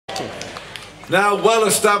Now well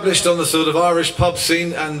established on the sort of Irish pub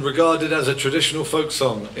scene and regarded as a traditional folk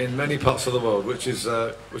song in many parts of the world, which is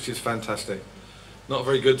fantastic. Not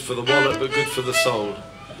very good for the wallet, but good for the soul.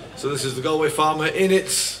 So this is the Galway Farmer in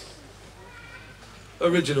its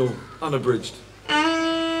original, unabridged.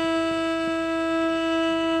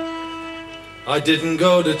 I didn't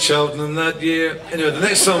go to Cheltenham that year. Anyway, the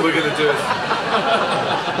next song we're going to do is...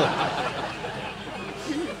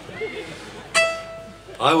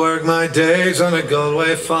 I work my days on a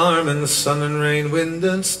Galway farm in the sun and rain, wind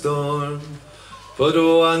and storm. But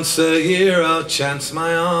once a year I'll chance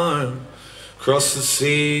my arm across the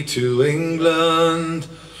sea to England.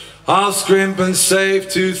 I'll scrimp and save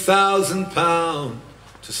 £2,000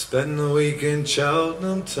 to spend the week in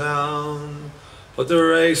Cheltenham town. But the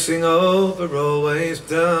racing over always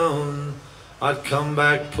down, I'd come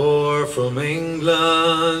back poor from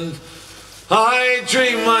England. I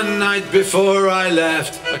dreamed one night before I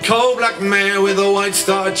left, a coal black mare with a white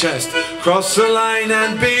star chest, crossed the line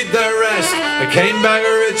and beat the rest. I came back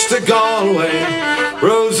rich to Galway,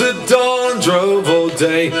 rose at dawn, drove all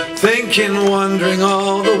day, thinking, wondering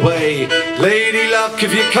all the way, Lady Luck,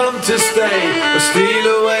 if you come to stay, or steal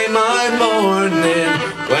away my morning.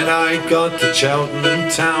 When I got to Cheltenham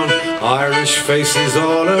town, Irish faces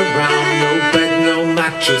all around, no bed, no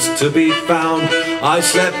mattress to be found. I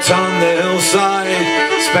slept on the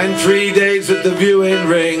hillside, spent 3 days at the viewing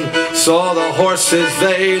ring, saw the horses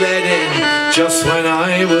they led in. Just when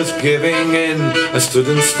I was giving in, I stood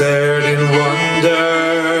and stared in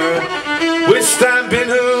wonder. With stamping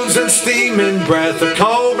hooves and steaming breath, a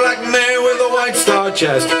coal black mare with a white star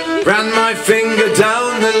chest, ran my finger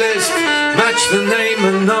down the list, matched the name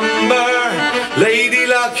and number. Lady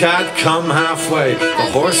Luck had come halfway,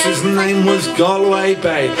 the horse's name was Galway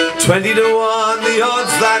Bay. 20 to 1 the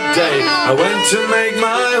odds that day, I went to make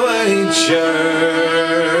my wager.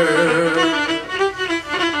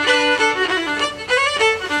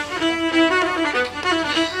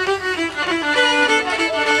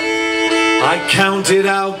 I counted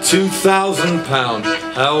out £2,000,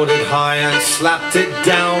 held it high and slapped it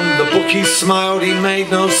down. The bookie smiled, he made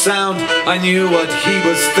no sound. I knew what he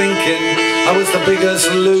was thinking, I was the biggest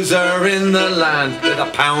loser in the land. With a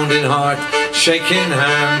pounding heart, shaking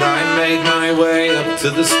hand, I made my way up to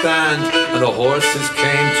the stand, and the horses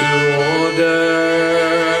came to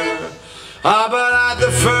order. Ah, but at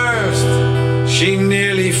the first, she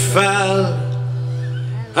nearly fell,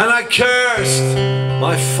 and I cursed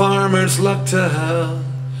my farmer's luck to hell.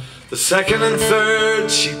 The second and third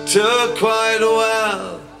she took quite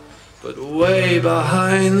well, but way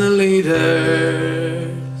behind the leaders.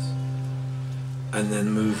 And then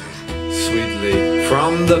moving sweetly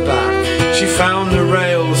from the back, she found the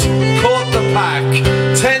rails, caught the pack.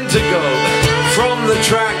 10 to go from the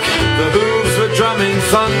track, the hooves were drumming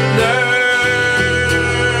thunder.